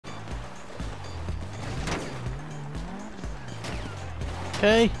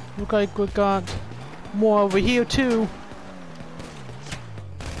Okay, look like we got more over here too.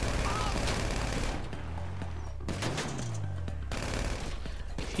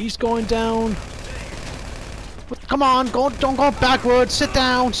 He's going down. Come on, don't go backwards. Sit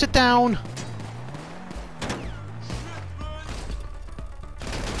down, sit down.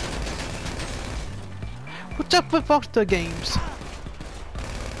 What's up with Foster games?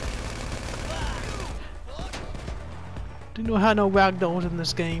 Do know how no ragdolls in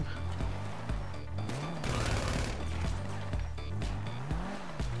this game.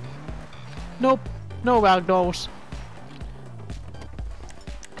 Nope, no ragdolls.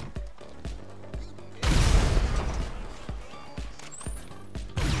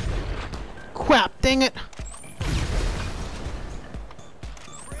 Crap, dang it!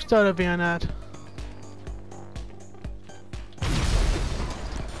 Started being that.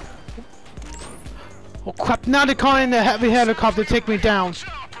 Oh crap, now they're calling the heavy helicopter to take me down.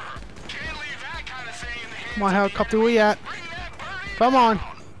 Come on, helicopter, where you at? Come on.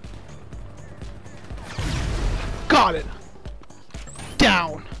 Got it.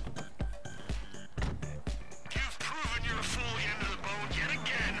 Down.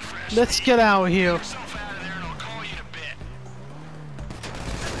 Let's get out of here.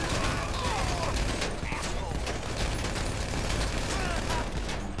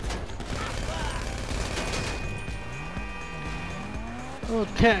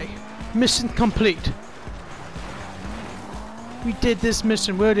 Okay, mission complete. We did this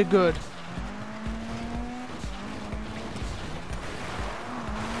mission really good.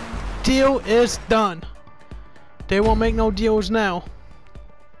 Deal is done. They won't make no deals now.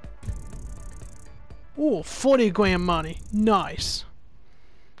 Ooh, 40 grand money. Nice.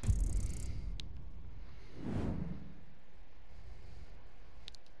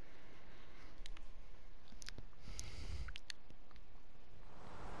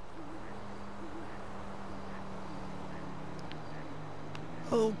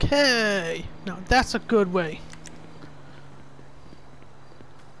 Okay, now that's a good way.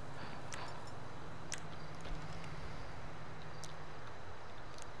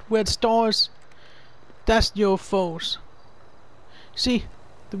 Red stars, that's your foes. See,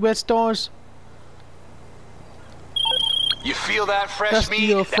 the red stars. You feel that fresh that's meat?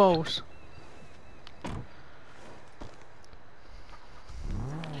 Your foes.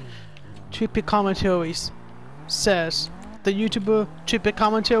 Trippy Commentaries says. The YouTuber Trippy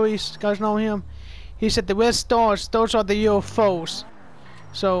Commentaries, you guys know him? He said the red stars, those are the UFOs.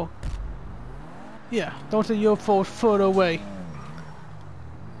 So, yeah, those are the UFOs further away.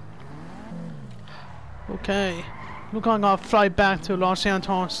 Okay, we're gonna fly back to Los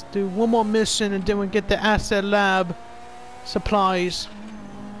Santos, do one more mission, and then we get the asset lab supplies.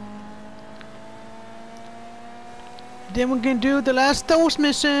 Then we can do the last those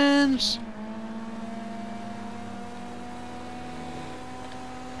missions.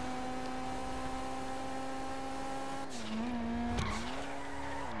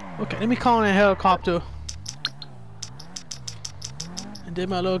 Okay, let me call in a helicopter. And then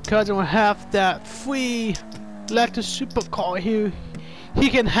my little cousin will have that free electric supercar here. He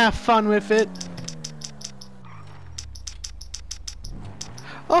can have fun with it.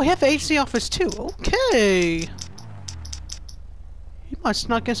 Oh, he have AC office too. Okay. He must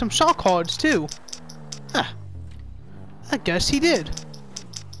snuck in some shot cards too. Ah, I guess he did.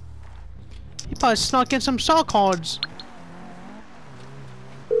 He probably snuck in some shot cards.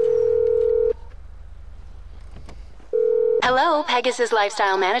 Hello, Pegasus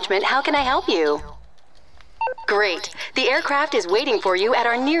Lifestyle Management. How can I help you? Great. The aircraft is waiting for you at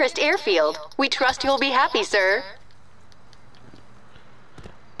our nearest airfield. We trust you'll be happy, sir.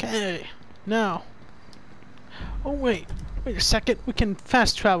 Okay, now. Oh wait a second. We can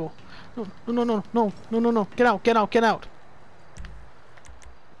fast travel. No. Get out.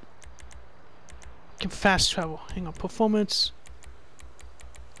 We can fast travel. Hang on, performance.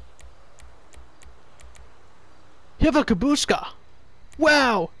 You have a kabushka.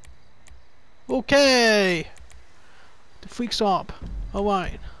 Wow. Okay. The freaks up.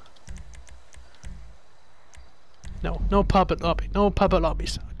 Alright. No puppet lobby. No puppet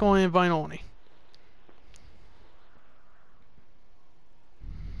lobbies. Going invite only.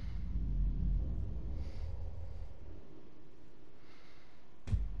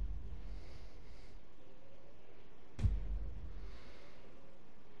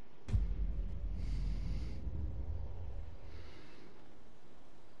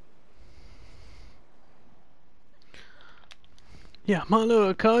 Yeah, my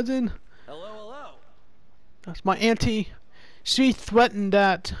little cousin. Hello. That's my auntie. She threatened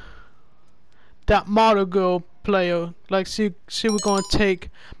that model girl player. Like, she was gonna take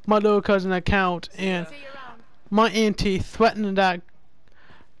my little cousin account, and my auntie threatened that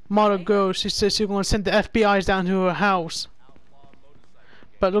model girl. She said she was gonna send the FBI's down to her house,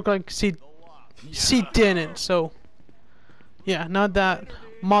 but looked like she didn't. So yeah, not that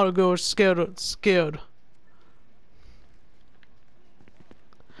model girl is scared.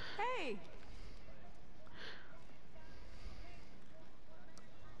 Hey.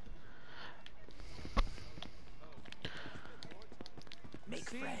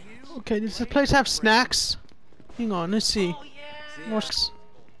 Okay, does this place have snacks? Hang on, let's see. What's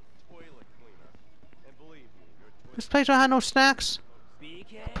this place don't have no snacks?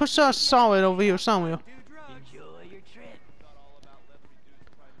 Put some solid over here somewhere.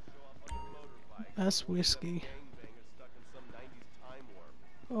 That's whiskey.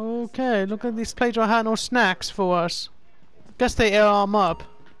 Okay, look at these plates don't have no snacks for us. Guess they air them up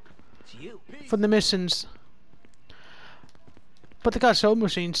for the missions. But they got soul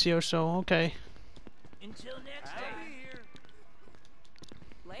machines here, so okay. Until next time.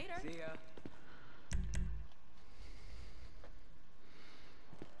 Later. See ya.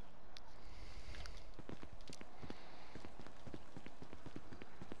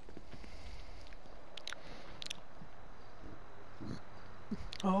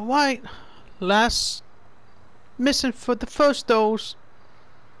 Alright, last mission for the first dose.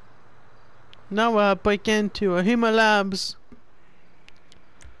 Now I break into a Human Labs.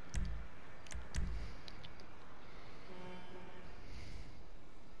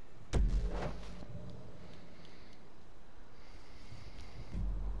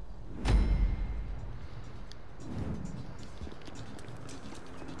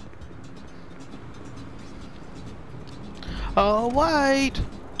 Alright,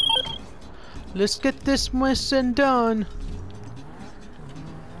 let's get this mission done.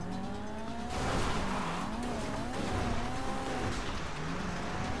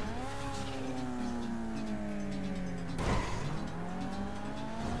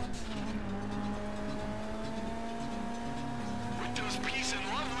 With those peace and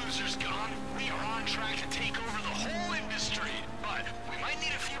love losers gone, we are on track to take over the whole industry. But we might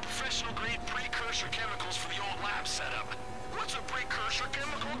need a few professional grade precursor chemicals for the old lab setup. What's a precursor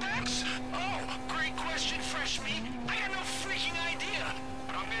chemical, Dex? Oh, great question, Fresh Meat. I got no freaking idea.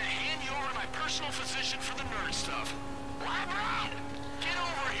 But I'm gonna hand you over to my personal physician for the nerd stuff. Lab Ron, get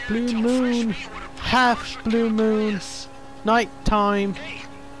over here Blue and tell moon, Fresh Meat what a half precursor blue chemical moon, is. night time. Hey,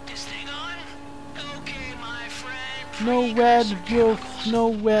 this thing on? Okay, my friend. No red,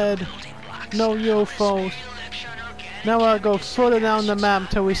 no red, no UFOs. Now I go further down the map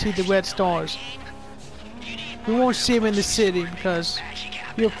until we see the red stars. We won't see them in the city because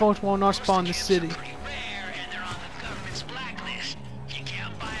UFOs will not spawn in the city.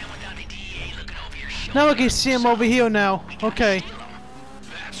 Now I can see them over here now. Okay.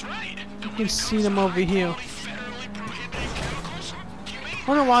 You can see them over here. I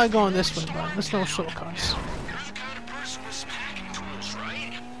don't know why I'm going this way, but there's no shortcuts.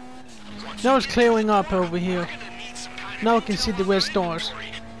 Now it's clearing up over here. Now I can see the red stars.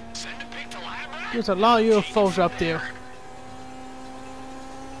 There's a lot of UFOs up there.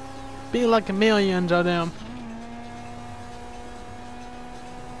 Be like millions of them.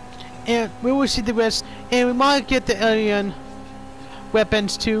 And we will see the rest. And we might get the alien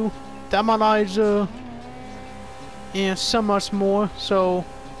weapons too. The analyzer. And so much more. So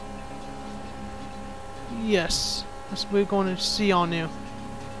yes. That's what we're going to see on there.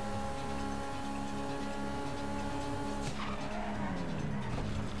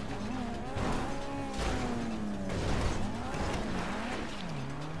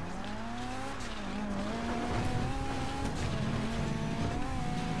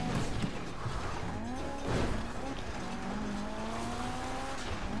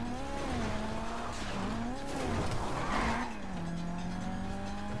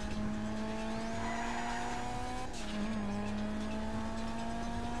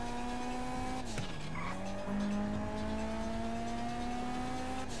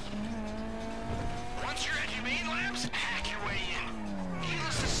 Once you're at Humane Labs, hack your way in.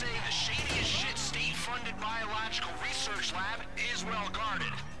 Needless to say, the shadiest shit state-funded biological research lab is well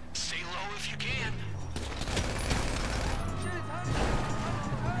guarded. Stay low if you can.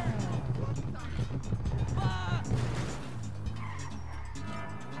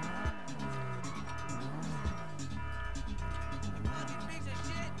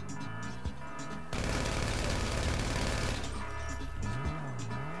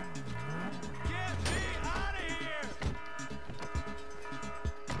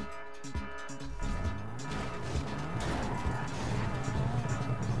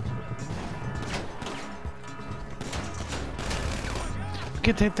 We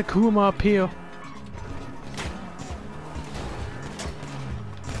can take the Kuma up here.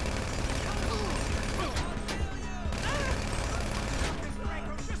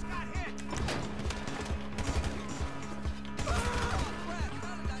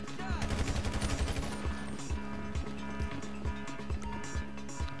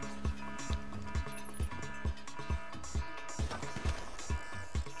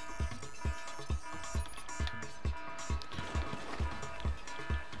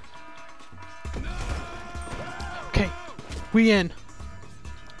 Okay, we in.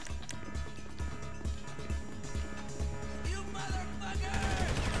 You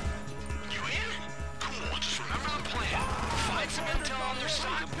in? Cool, just remember the plan. Find some intel on their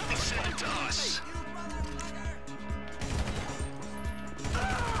side and send it to us.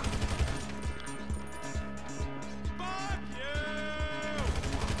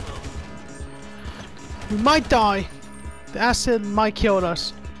 We might die. The acid might kill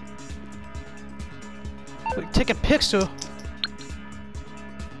us. Wait, take a picture.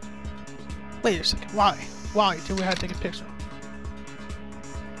 Wait a second. Why? Why do we have to take a picture?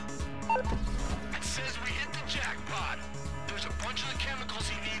 It says we hit the jackpot. There's a bunch of the chemicals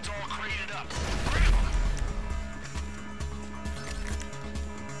he needs all crated up. Grab 'em.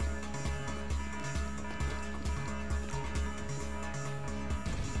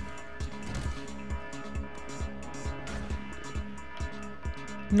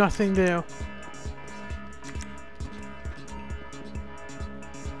 Nothing there.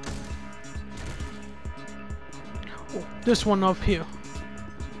 Oh, this one up here.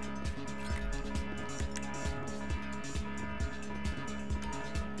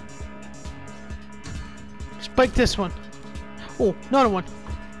 Let's break this one. Oh, another one.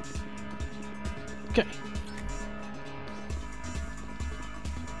 Okay.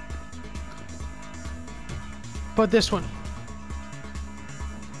 But this one.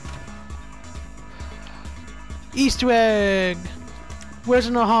 Easter egg! Where's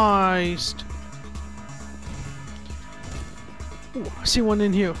in the heist? Ooh, I see one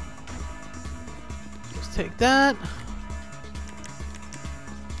in here. Let's take that.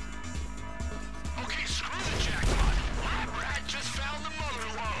 Okay, screw the jackpot. Lab rat just found the mother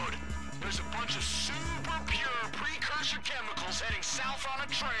lode. There's a bunch of super pure precursor chemicals heading south on a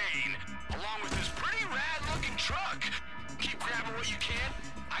train, along with this pretty rad-looking truck. Keep grabbing what you can.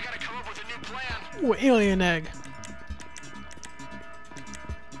 I gotta come up with a new plan. Ooh, alien egg.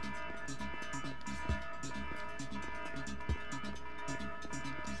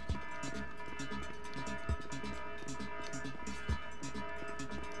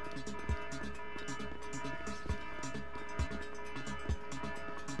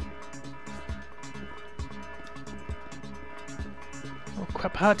 Oh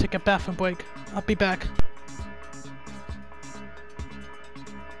crap, I had to take a bathroom break. I'll be back.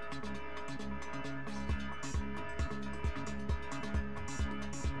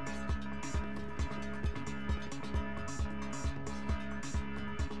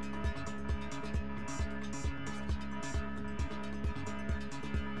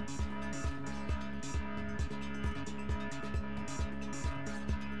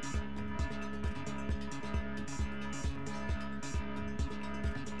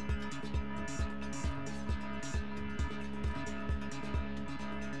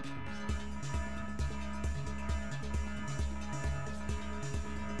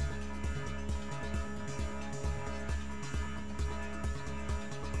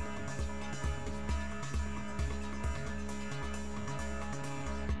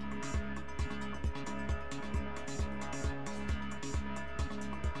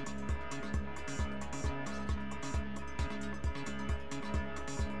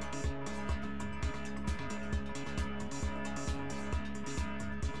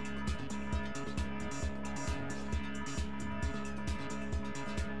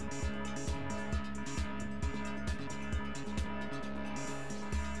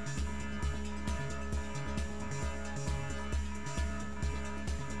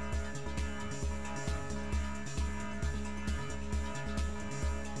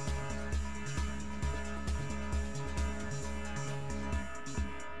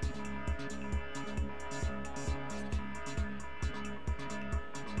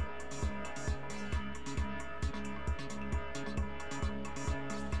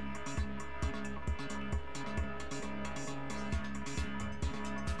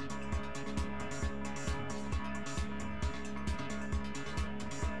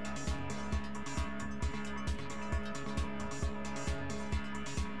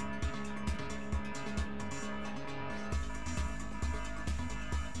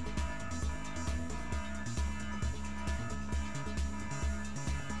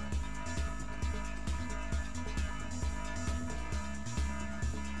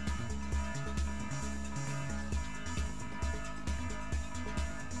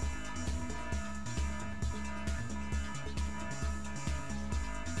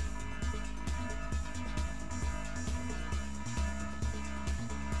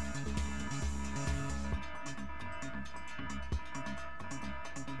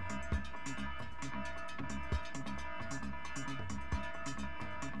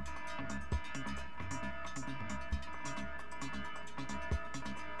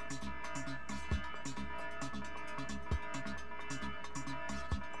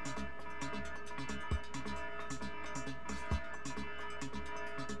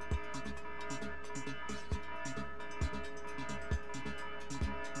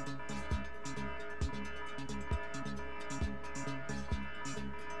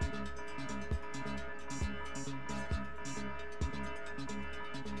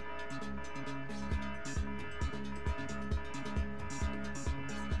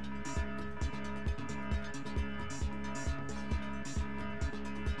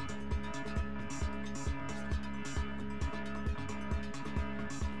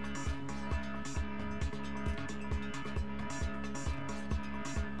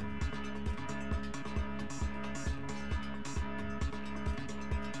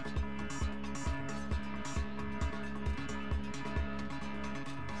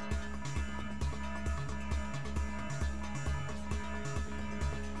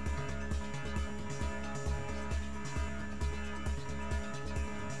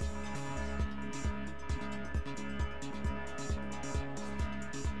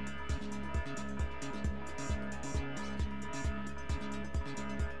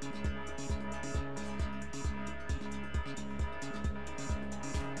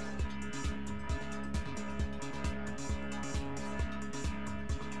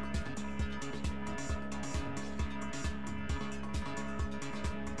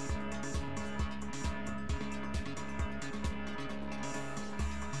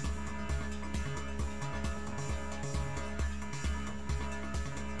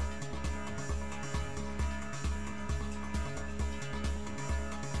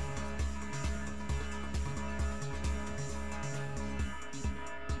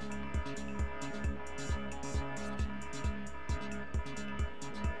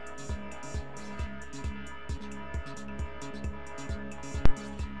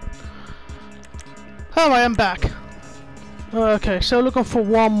 Alright, I'm back. Okay, so looking for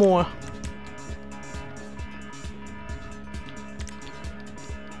one more.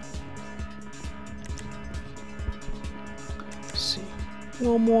 Let's see.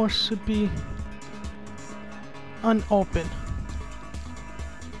 One more should be unopened.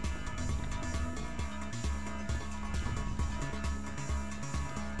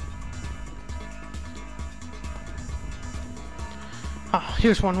 Ah,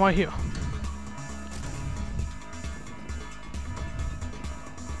 here's one right here.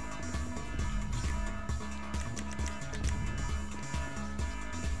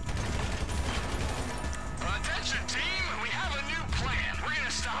 Attention team, we have a new plan. We're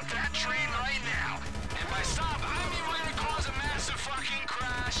gonna stop that train right now. And by stop, I mean we're gonna cause a massive fucking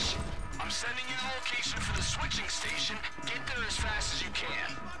crash. I'm sending you the location for the switching station. Get there as fast as you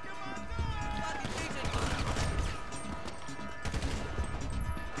can.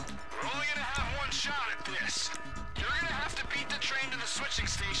 We're only gonna have one shot at this. You're gonna have to beat the train to the switching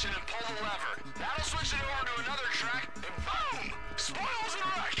station and pull the lever. That'll switch it over to another track, and boom! Spoils and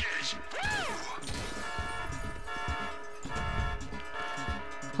wreckage! Woo!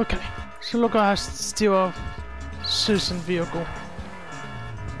 Okay, so look, I have to steal a Susan vehicle.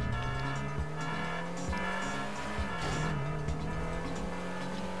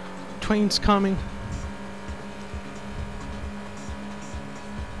 Train's coming.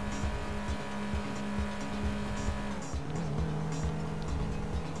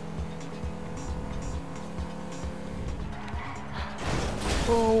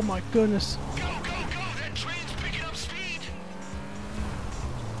 Oh my goodness. Go, go, go! That train's picking up speed!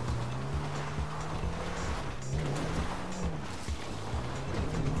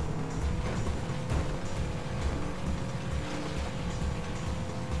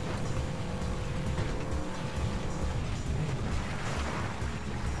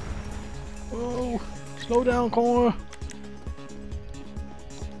 Oh, slow down, car.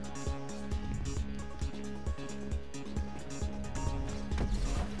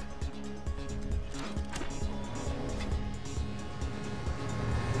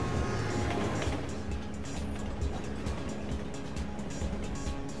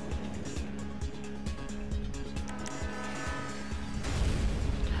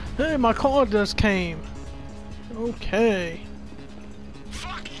 Hey, my car just came. Okay.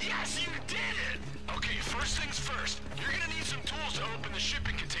 Fuck yes, you did it! Okay, first things first. You're gonna need some tools to open the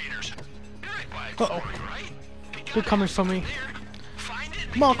shipping containers. You're right by a Uh-oh. quarry, right? They're coming for me. There. Find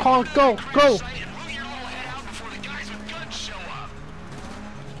it, Come on, get car, to go, the go! crash site and move your little head out before the guys with guns show up.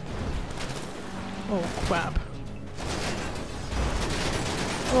 Oh crap.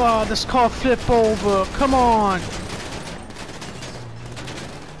 Oh, this car flip over. Come on.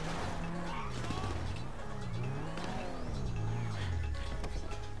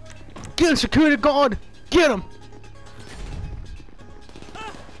 Get him, security guard. Get him.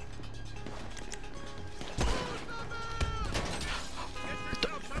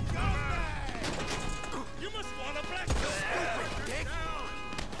 You must want a black stupid dick.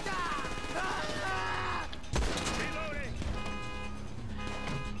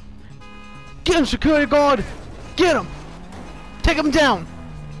 Get him, security guard. Get him. Take him down.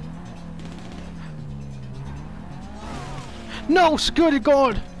 No, security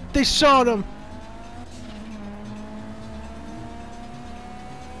guard. They shot him.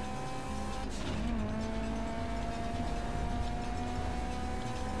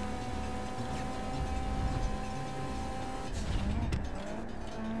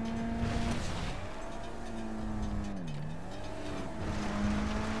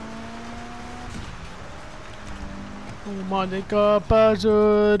 Oh my, they got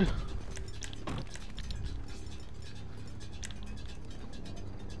buzzard.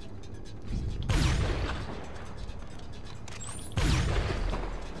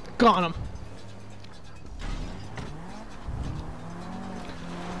 Got him.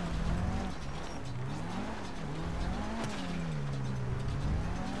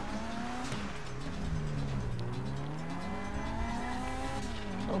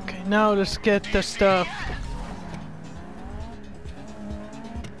 Okay, now let's get the stuff.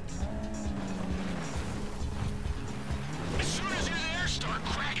 As soon as you're there, start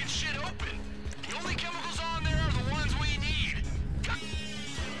cracking shit open. The only chemicals on there are the ones we need.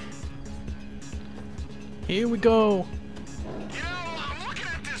 Here we go. You know, I'm looking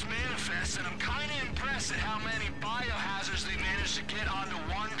at this manifest and I'm kind of impressed at how many biohazards they managed to get onto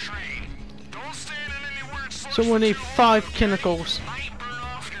one train. Don't stand in any weird slush So we for need too long, 5 okay? chemicals. Might burn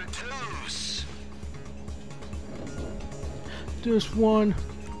off your toes. Just one.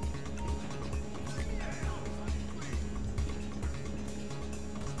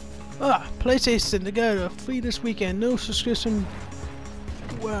 PlayStation together, free this weekend, no subscription.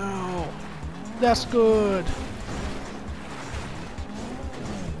 Wow, that's good.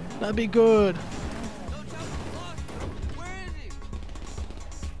 That'd be good. Where is he?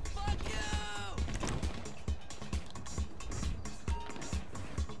 Fuck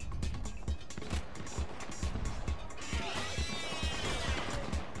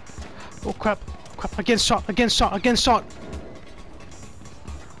you! Oh crap, crap, again shot, again shot, again shot.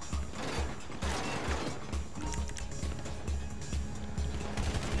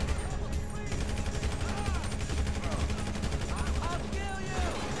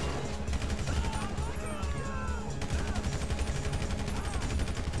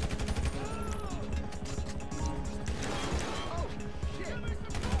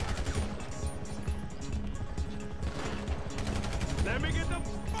 Let me get the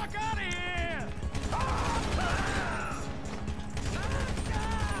fuck out of here!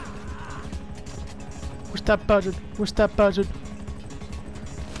 Where's that buzzard? Where's that buzzard?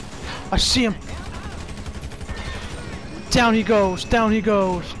 I see him. Down he goes, down he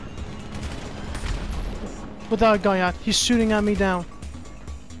goes. Where's that guy at? He's shooting at me down.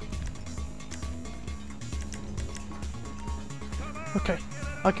 Okay,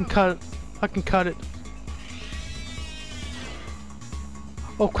 I can cut it. I can cut it.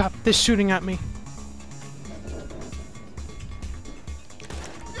 Oh crap, they're shooting at me.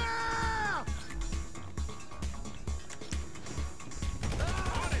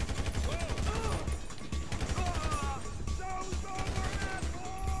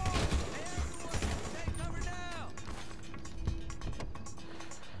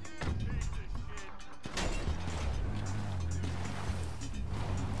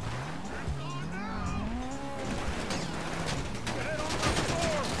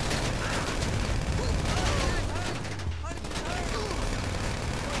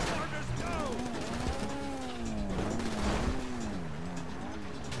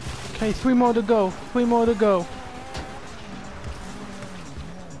 Okay, 3 more to go. 3 more to go.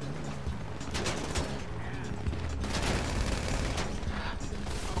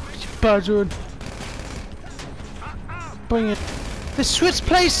 Buzzard. Bring it. They switched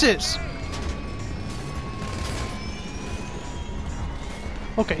places!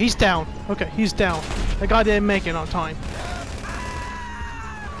 Okay, he's down. Okay, he's down. The guy didn't make it on time.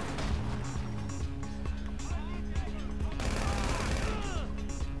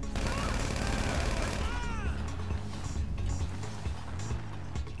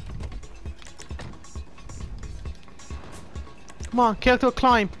 Come on, character,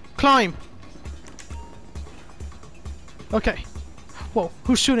 climb! Climb! Okay. Whoa,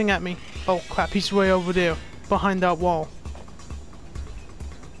 who's shooting at me? Oh crap, he's way over there, behind that wall.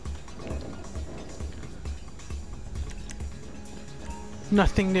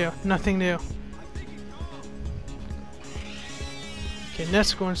 Nothing there, nothing there. Okay,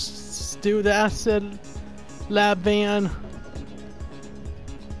 next we're gonna do the acid lab van.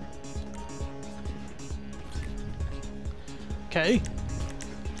 Okay.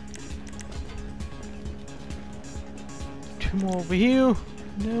 2 more over here, and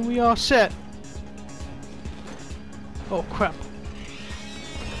then we are set. Oh crap.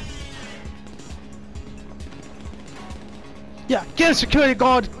 Yeah, get him, security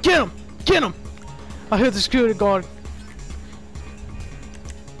guard! Get him! Get him! I heard the security guard.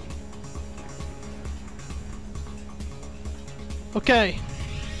 Okay.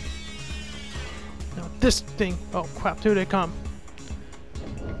 Now this thing. Oh crap, here they come.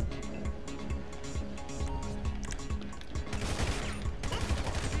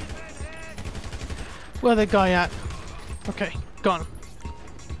 Where the guy at? Okay, got him.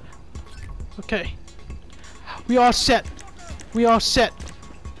 Okay. We are set. We are set.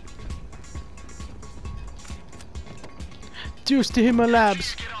 Deuce to Hima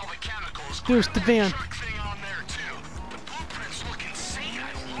Labs. Deuce the van.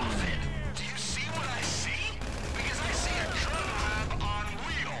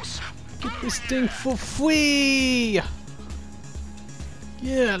 Get this thing for free.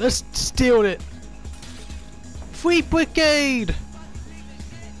 Yeah, let's steal it. Free brigade.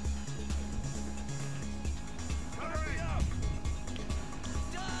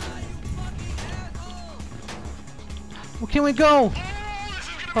 Where can we go?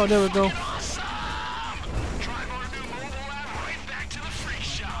 Oh, there we go.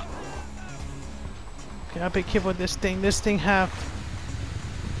 Okay, I'll be careful with this thing. This thing have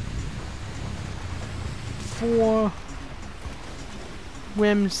 4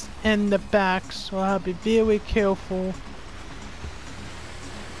 rims in the back, so I'll be very careful.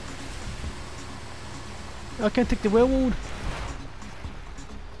 I can't take the railroad.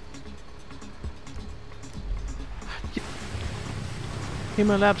 Him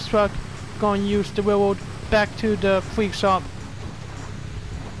and Lab's truck gonna use the railroad back to the freak shop.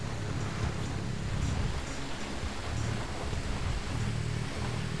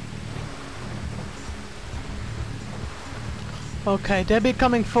 Okay, they'll be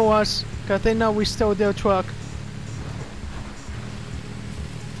coming for us, cause they know we stole their truck.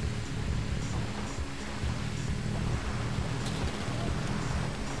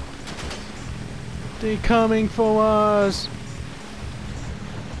 They're coming for us.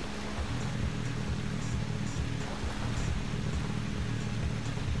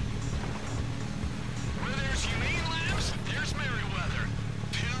 Where there's humane labs, there's Merryweather.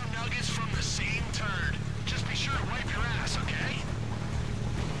 2 nuggets from the same turd. Just be sure to wipe your ass, okay?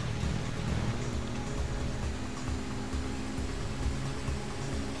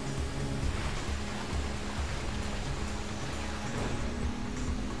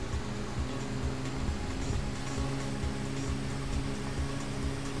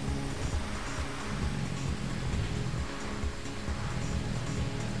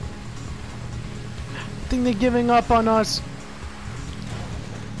 I think they're giving up on us.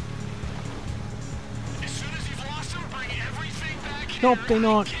 As soon as you've lost them, bring everything back here. Nope, they're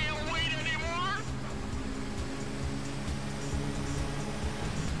not. I can't wait anymore.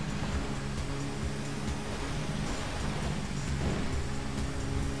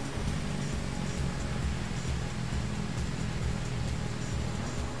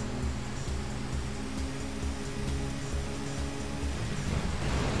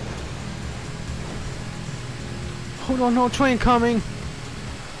 Hold on, no train coming.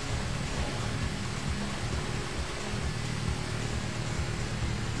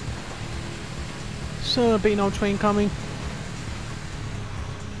 So there'll be no train coming.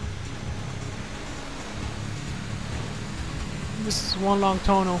 This is one long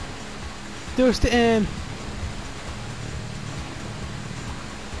tunnel. There's the end.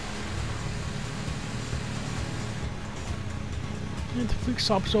 And the freak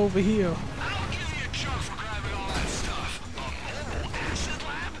shop's over here. I'll give you a chunk for grabbing all that stuff. A mobile acid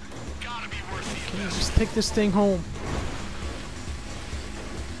lab? Gotta be worth the Okay, investment. let's take this thing home.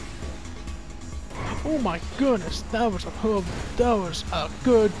 Oh my goodness, that was a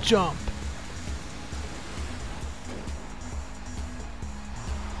good jump.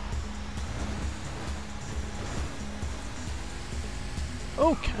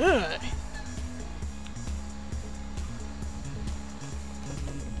 Okay.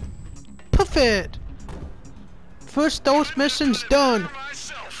 Perfect. First those missions done.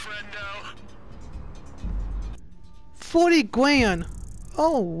 Myself, friendo. 40 grand.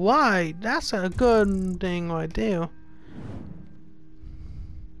 Oh, why? That's a good thing right there.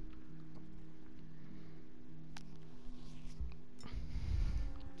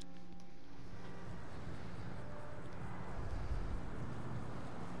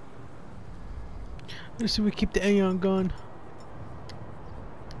 Let's see if we keep the Aeon gun.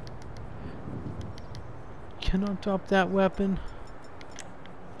 Cannot drop that weapon.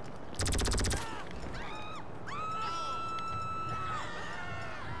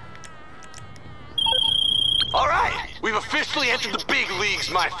 All right, we've officially entered the big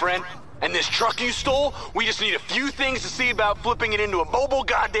leagues, my friend. And this truck you stole, we just need a few things to see about flipping it into a mobile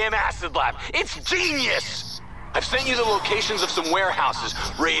goddamn acid lab. It's genius! I've sent you the locations of some warehouses.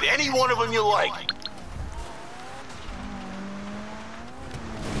 Raid any one of them you like.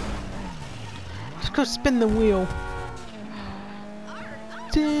 Let's go spin the wheel.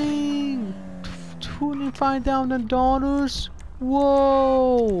 Dang! $25,000.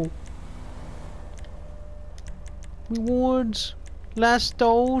 Whoa! Rewards. Last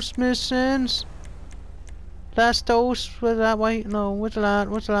dose missions. Last dose. Where's that? Wait, no. What's that?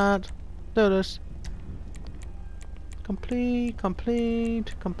 What's that? There it is. Complete.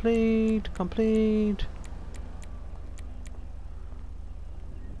 Complete. Complete. Complete.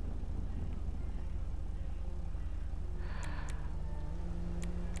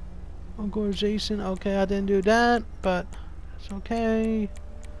 I'll go to Jason. Okay, I didn't do that, but it's okay.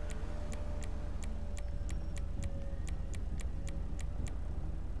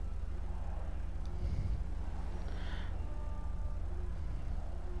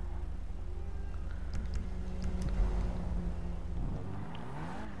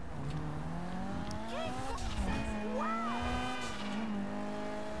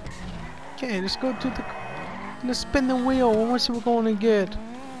 Okay, let's go to the. Let's spin the wheel. What's we're going to get?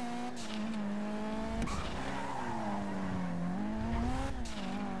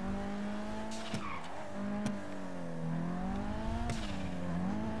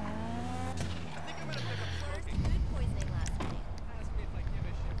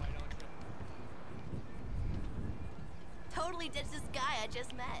 Totally ditch this guy I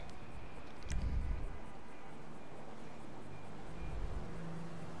just met.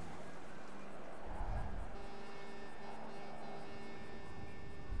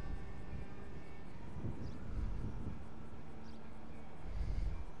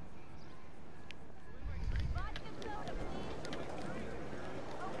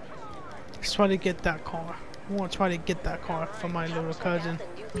 Let's try to get that car. I want to try to get that car for my little cousin.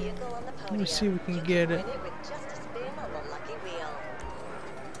 Let me see if we can get it.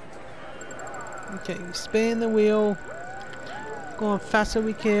 Okay, spin the wheel. Going fast as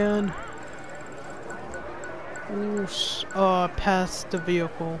we can. Ooh, past the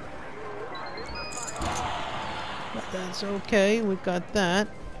vehicle. But that's okay, we got that.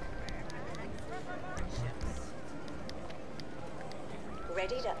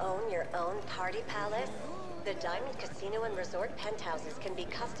 Ready to own your own party palace? The Diamond Casino and Resort penthouses can be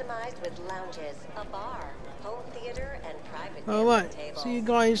customized with lounges, a bar, home theater, and private dancing Alright, tables. see you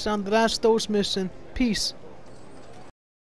guys on the last dose mission. Peace.